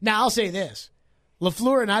 Now, I'll say this.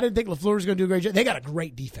 LaFleur, and I didn't think LaFleur was going to do a great job. They got a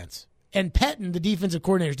great defense. And Pettin, the defensive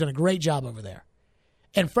coordinator, has done a great job over there.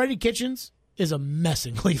 And Freddie Kitchens is a mess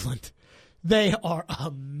in Cleveland. They are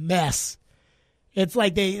a mess. It's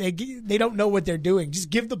like they don't know what they're doing. Just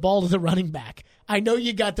give the ball to the running back. I know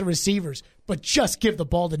you got the receivers, but just give the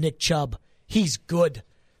ball to Nick Chubb. He's good.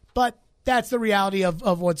 But that's the reality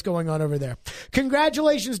of what's going on over there.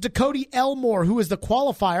 Congratulations to Cody Elmore, who is the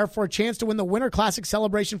qualifier for a chance to win the Winter Classic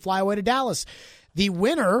Celebration Flyaway to Dallas. The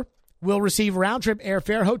winner will receive round-trip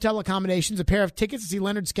airfare, hotel accommodations, a pair of tickets to see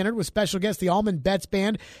Leonard Skinner with special guest the Allman Betts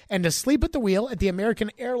Band, and to sleep at the wheel at the American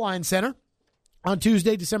Airlines Center on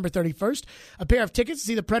Tuesday, December 31st. A pair of tickets to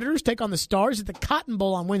see the Predators take on the Stars at the Cotton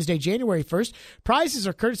Bowl on Wednesday, January 1st. Prizes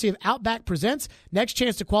are courtesy of Outback Presents. Next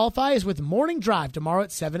chance to qualify is with Morning Drive tomorrow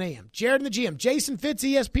at 7 a.m. Jared and the GM, Jason Fitz,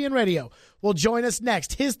 ESPN Radio, will join us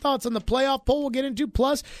next. His thoughts on the playoff poll we'll get into,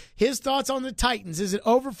 plus his thoughts on the Titans. Is it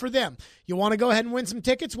over for them? You want to go ahead and win some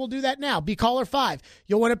tickets? We'll do that now. Be caller 5.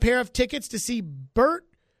 You'll win a pair of tickets to see Bert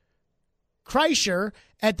Kreischer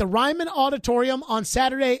at the Ryman Auditorium on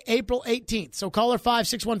Saturday, April 18th. So caller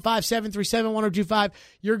 5-615-737-1025.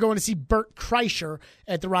 You're going to see Bert Kreischer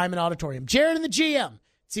at the Ryman Auditorium. Jared and the GM,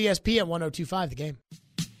 it's ESPN 1025, The Game.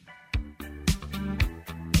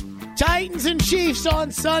 Titans and Chiefs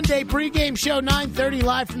on Sunday, pregame show 9:30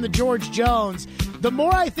 live from the George Jones. The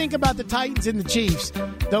more I think about the Titans and the Chiefs,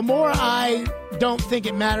 the more I don't think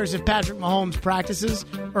it matters if Patrick Mahomes practices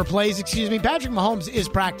or plays. Patrick Mahomes is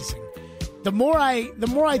practicing. The more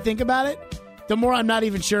I think about it, the more I'm not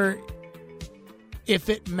even sure if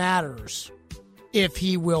it matters if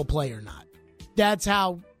he will play or not. That's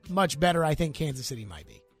how much better I think Kansas City might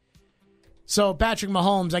be. So Patrick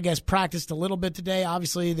Mahomes, I guess, practiced a little bit today.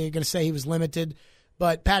 Obviously, they're going to say he was limited,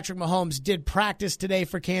 but Patrick Mahomes did practice today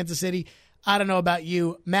for Kansas City. I don't know about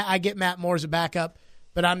you. I get Matt Moore as a backup,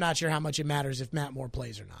 but I'm not sure how much it matters if Matt Moore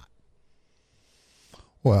plays or not.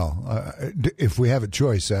 Well, if we have a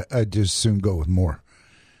choice, I'd just soon go with Moore.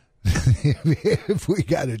 If we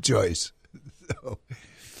got a choice. So.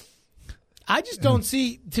 I just don't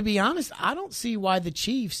see, to be honest, I don't see why the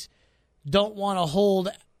Chiefs don't want to hold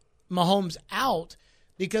Mahomes out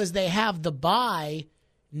because they have the bye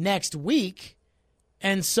next week.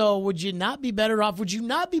 And so would you not be better off? Would you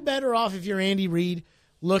not be better off if you're Andy Reid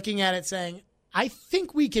looking at it saying, I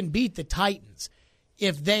think we can beat the Titans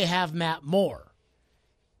if they have Matt Moore?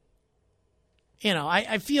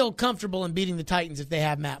 I feel comfortable in beating the Titans if they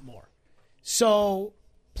have Matt Moore. So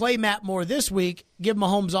play Matt Moore this week, give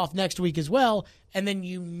Mahomes off next week as well, and then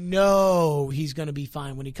he's going to be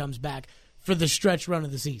fine when he comes back for the stretch run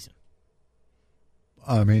of the season.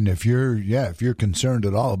 I mean, if you're concerned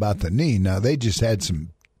at all about the knee, now they just had some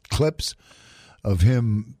clips of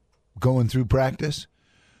him going through practice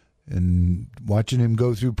and watching him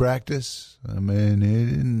go through practice. I mean,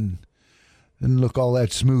 it didn't look all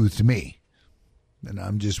that smooth to me. And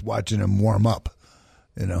I'm just watching him warm up,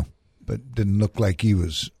 but didn't look like he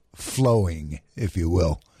was flowing, if you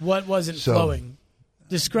will. What wasn't flowing?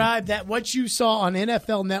 Describe that, what you saw on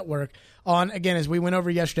NFL Network on, again, as we went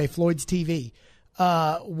over yesterday, Floyd's TV.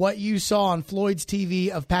 What you saw on Floyd's TV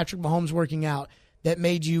of Patrick Mahomes working out that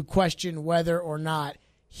made you question whether or not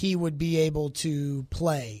he would be able to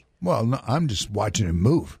play. Well, no, I'm just watching him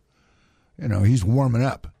move. He's warming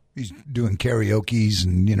up. He's doing karaoke's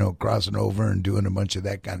and, crossing over and doing a bunch of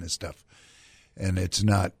that kind of stuff. And it's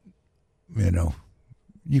not,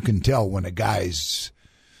 you can tell when a guy's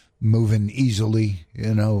moving easily,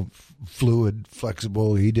 fluid,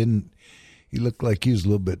 flexible. He looked like he was a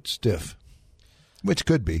little bit stiff, which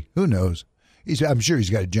could be. Who knows? I'm sure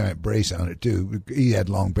he's got a giant brace on it, too. He had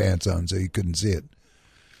long pants on, so you couldn't see it.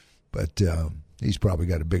 But he's probably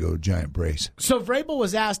got a big old giant brace. So Vrabel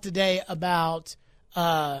was asked today about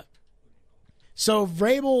Mahomes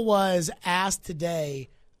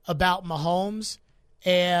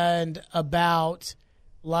and about,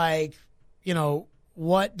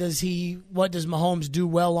 what does Mahomes do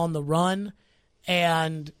well on the run?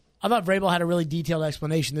 And I thought Vrabel had a really detailed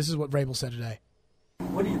explanation. This is what Vrabel said today.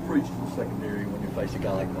 What do you preach to the secondary when you face a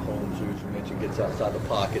guy like Mahomes, who, as you mentioned, gets outside the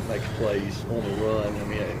pocket, makes plays on the run? I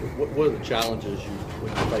mean, what are the challenges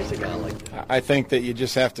when you face a guy like that? I think that you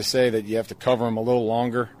just have to say that you have to cover him a little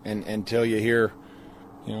longer until you hear,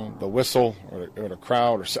 the whistle or the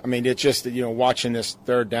crowd. It's just that, watching this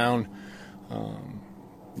third down,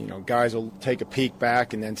 guys will take a peek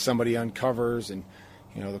back and then somebody uncovers and,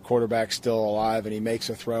 the quarterback's still alive and he makes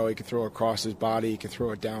a throw. He can throw across his body. He can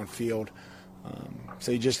throw it downfield.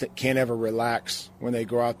 So you just can't ever relax when they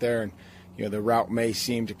go out there and, the route may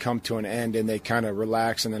seem to come to an end and they kind of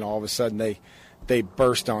relax and then all of a sudden they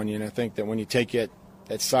burst on you. And I think that when you take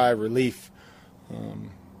that sigh of relief,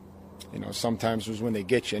 sometimes is when they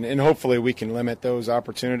get you. And hopefully we can limit those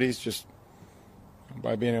opportunities just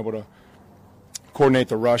by being able to coordinate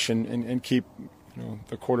the rush and keep,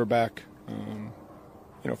 the quarterback,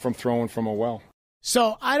 from throwing from a well.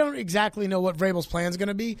 So I don't exactly know what Vrabel's plan is going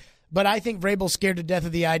to be, but I think Vrabel's scared to death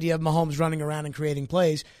of the idea of Mahomes running around and creating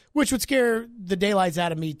plays, which would scare the daylights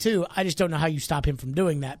out of me too. I just don't know how you stop him from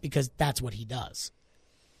doing that because that's what he does.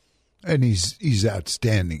 And he's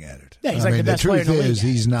outstanding at it. Yeah, he's the best player in the league. The truth is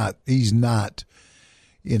he's not,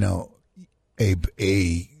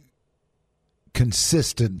 a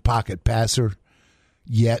consistent pocket passer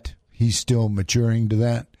yet. He's still maturing to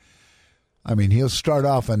that. He'll start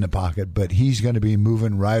off in the pocket, but he's going to be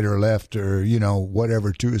moving right or left or,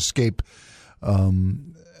 whatever to escape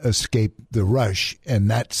the rush. And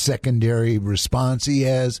that secondary response he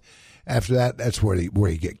has after that, that's where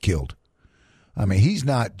he get killed. He's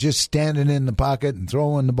not just standing in the pocket and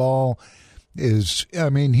throwing the ball. He's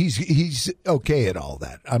okay at all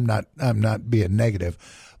that. I'm not being negative.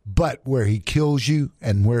 But where he kills you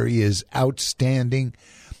and where he is outstanding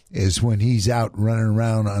is when he's out running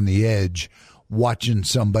around on the edge watching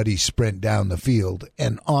somebody sprint down the field.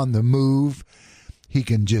 And on the move, he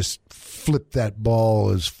can just flip that ball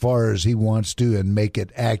as far as he wants to and make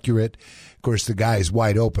it accurate. Of course, the guy's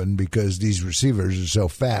wide open because these receivers are so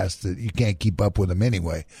fast that you can't keep up with them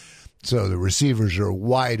anyway. So the receivers are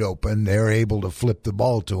wide open. They're able to flip the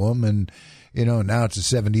ball to him, and, now it's a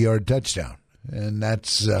 70-yard touchdown. And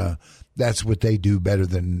that's what they do better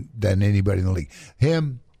than anybody in the league.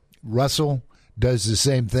 Him, Russell does the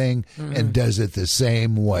same thing and does it the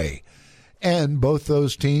same way. And both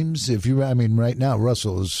those teams, right now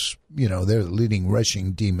Russell is, they're the leading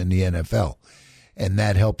rushing team in the NFL. And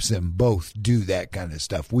that helps them both do that kind of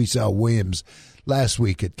stuff. We saw Williams last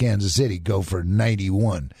week at Kansas City go for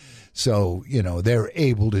 91. So, they're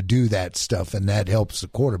able to do that stuff, and that helps the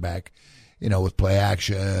quarterback, with play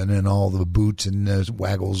action and all the boots and the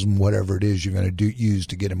waggles and whatever it is you're going to use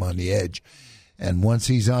to get him on the edge. And once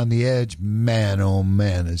he's on the edge, man, oh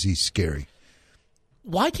man, is he scary.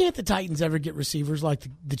 Why can't the Titans ever get receivers like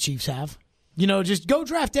the Chiefs have? Just go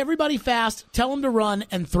draft everybody fast, tell them to run,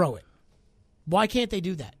 and throw it. Why can't they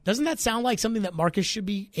do that? Doesn't that sound like something that Marcus should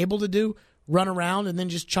be able to do? Run around and then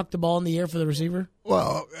just chuck the ball in the air for the receiver?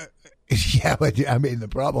 Well, yeah, but the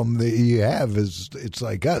problem that you have is it's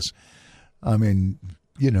like us. Are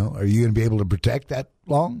you going to be able to protect that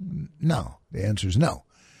long? No. The answer is no.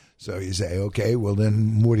 So you say, okay, well,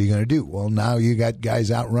 then what are you going to do? Well, now you got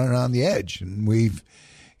guys out running on the edge. And we've,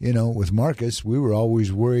 with Marcus, we were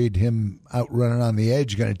always worried him out running on the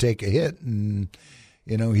edge going to take a hit. And,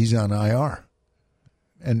 he's on IR.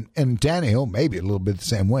 And Tannehill, maybe a little bit the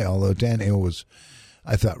same way, although Tannehill was,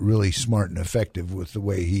 I thought, really smart and effective with the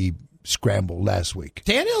way he scrambled last week.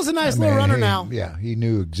 Tannehill's a nice little runner now. Yeah, he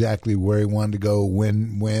knew exactly where he wanted to go,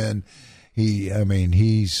 when.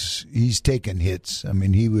 He's taken hits.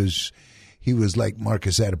 He was like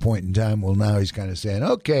Marcus at a point in time. Well, now he's kind of saying,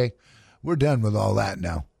 okay, we're done with all that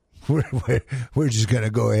now. We're just going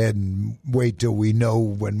to go ahead and wait till we know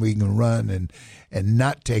when we can run and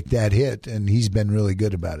not take that hit. And he's been really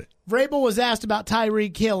good about it. Vrabel was asked about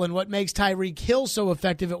Tyreek Hill and what makes Tyreek Hill so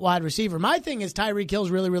effective at wide receiver. My thing is Tyreek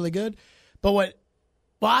Hill's really, really good. But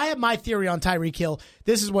I have my theory on Tyreek Hill.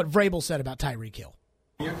 This is what Vrabel said about Tyreek Hill.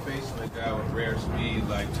 You're facing a guy with rare speed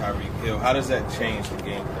like Tyreek Hill. How does that change the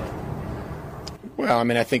game plan?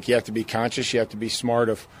 Well, I think you have to be conscious. You have to be smart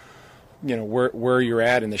of where you're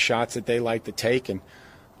at and the shots that they like to take, and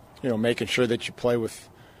making sure that you play with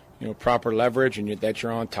proper leverage and that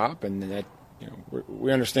you're on top, and that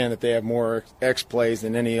we understand that they have more X plays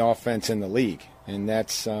than any offense in the league, and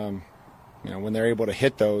that's when they're able to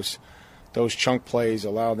hit those chunk plays,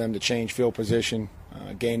 allow them to change field position,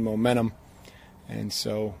 gain momentum, and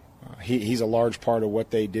so he's a large part of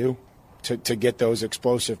what they do to get those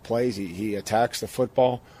explosive plays. He attacks the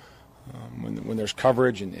football when there's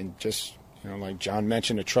coverage, and just like John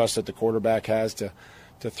mentioned, the trust that the quarterback has to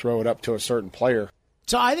throw it up to a certain player.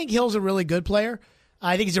 So I think Hill's a really good player.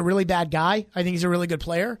 I think he's a really bad guy. I think he's a really good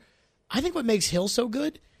player. I think what makes Hill so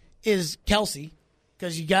good is Kelsey,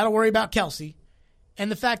 because you got to worry about Kelsey,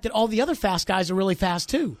 and the fact that all the other fast guys are really fast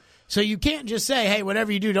too. So you can't just say, hey,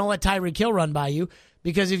 whatever you do, don't let Tyreek Hill run by you,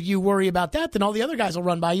 because if you worry about that, then all the other guys will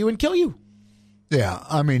run by you and kill you. Yeah,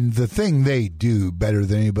 I mean, the thing they do better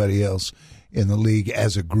than anybody else in the league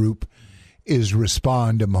as a group is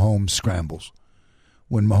respond to Mahomes' scrambles.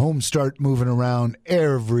 When Mahomes start moving around,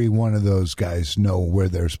 every one of those guys know where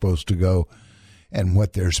they're supposed to go and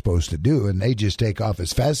what they're supposed to do, and they just take off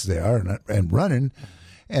as fast as they are and running.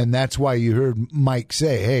 And that's why you heard Mike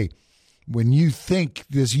say, hey, when you think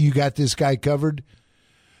you got this guy covered,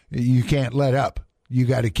 you can't let up. You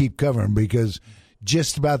got to keep covering, because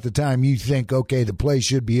just about the time you think, okay, the play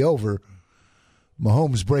should be over,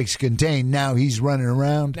 Mahomes breaks contain. Now he's running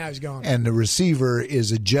around. Now he's gone. And the receiver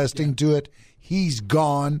is adjusting to it. He's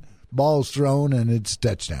gone. Ball's thrown, and it's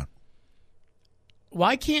touchdown.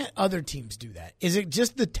 Why can't other teams do that? Is it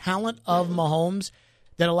just the talent of Mahomes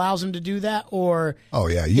that allows him to do that? Or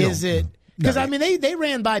is it – because, I mean, they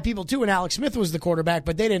ran by people, too, and Alex Smith was the quarterback,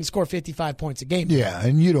 but they didn't score 55 points a game. Yeah,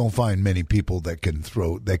 and you don't find many people that can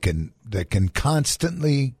throw – that can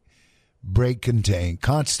constantly break contain,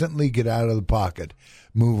 constantly get out of the pocket,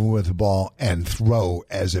 moving with the ball, and throw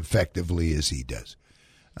as effectively as he does.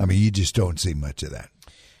 I mean, you just don't see much of that.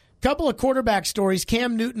 Couple of quarterback stories.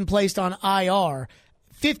 Cam Newton placed on IR.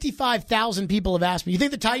 55,000 people have asked me, you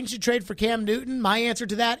think the Titans should trade for Cam Newton? My answer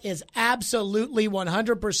to that is absolutely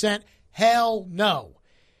 100% hell no.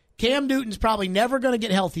 Cam Newton's probably never going to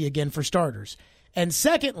get healthy again, for starters. And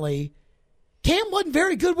secondly, Cam wasn't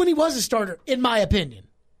very good when he was a starter, in my opinion.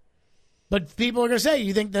 But people are going to say,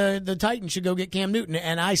 you think the Titans should go get Cam Newton?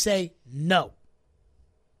 And I say no.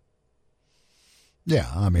 Yeah,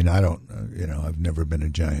 I mean, I don't, I've never been a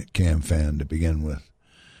giant Cam fan to begin with.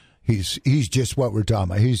 He's just what we're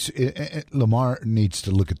talking about. Lamar needs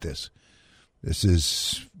to look at this. This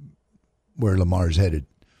is where Lamar's headed.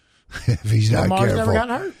 If he's not Lamar's careful. Never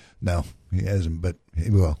gotten hurt? No, he hasn't, but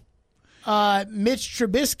he will. Mitch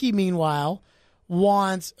Trubisky, meanwhile,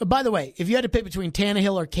 wants, by the way, if you had to pick between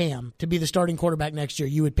Tannehill or Cam to be the starting quarterback next year,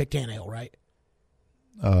 you would pick Tannehill, right?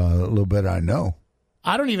 A little bit, I know.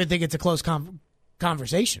 I don't even think it's a close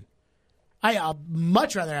conversation. I'd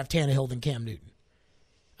much rather have Tannehill than Cam Newton.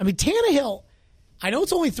 I mean, Tannehill, I know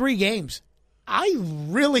it's only 3 games. I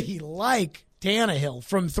really like Tannehill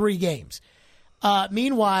from 3 games.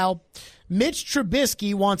 Meanwhile, Mitch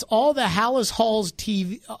Trubisky wants all the Hallis Hall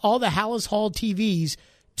TVs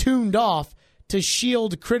tuned off to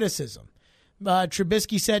shield criticism.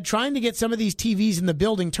 Trubisky said, trying to get some of these TVs in the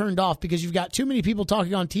building turned off because you've got too many people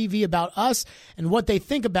talking on TV about us and what they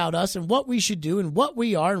think about us and what we should do and what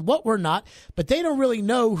we are and what we're not, but they don't really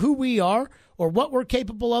know who we are or what we're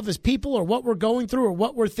capable of as people or what we're going through or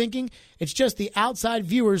what we're thinking. It's just the outside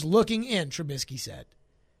viewers looking in, Trubisky said.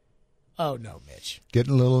 Oh, no, Mitch.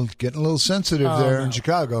 Getting a little sensitive there in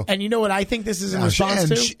Chicago. And you know what I think this is in response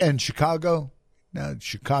to? And Chicago? Now,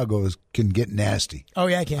 Chicago can get nasty. Oh,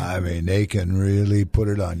 yeah, it can. I mean, they can really put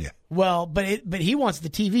it on you. Well, but he wants the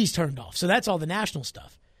TVs turned off, so that's all the national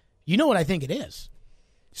stuff. You know what I think it is?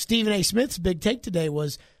 Stephen A. Smith's big take today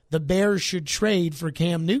was the Bears should trade for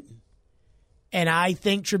Cam Newton. And I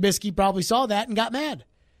think Trubisky probably saw that and got mad.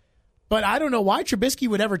 But I don't know why Trubisky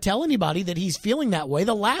would ever tell anybody that he's feeling that way.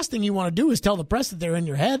 The last thing you want to do is tell the press that they're in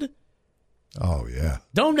your head. Oh, yeah.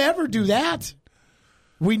 Don't ever do that.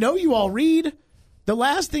 We know you all read. The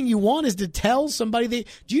last thing you want is to tell somebody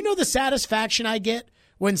do you know the satisfaction I get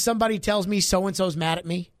when somebody tells me so-and-so's mad at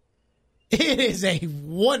me? It is a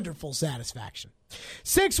wonderful satisfaction.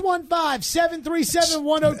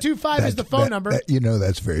 615-737-1025 is the phone number.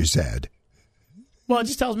 That's very sad. Well, it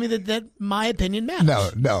just tells me that my opinion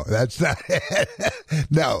matters. No, that's not it.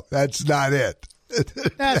 No, that's not it.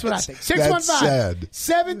 That's what I think.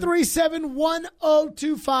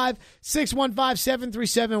 615-737-1025.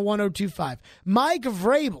 615-737-1025. Mike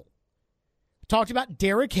Vrabel talked about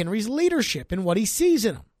Derrick Henry's leadership and what he sees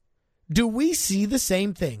in him. Do we see the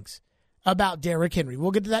same things? about Derrick Henry.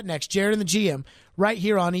 We'll get to that next. Jared and the GM right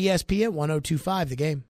here on ESPN 102.5 The Game.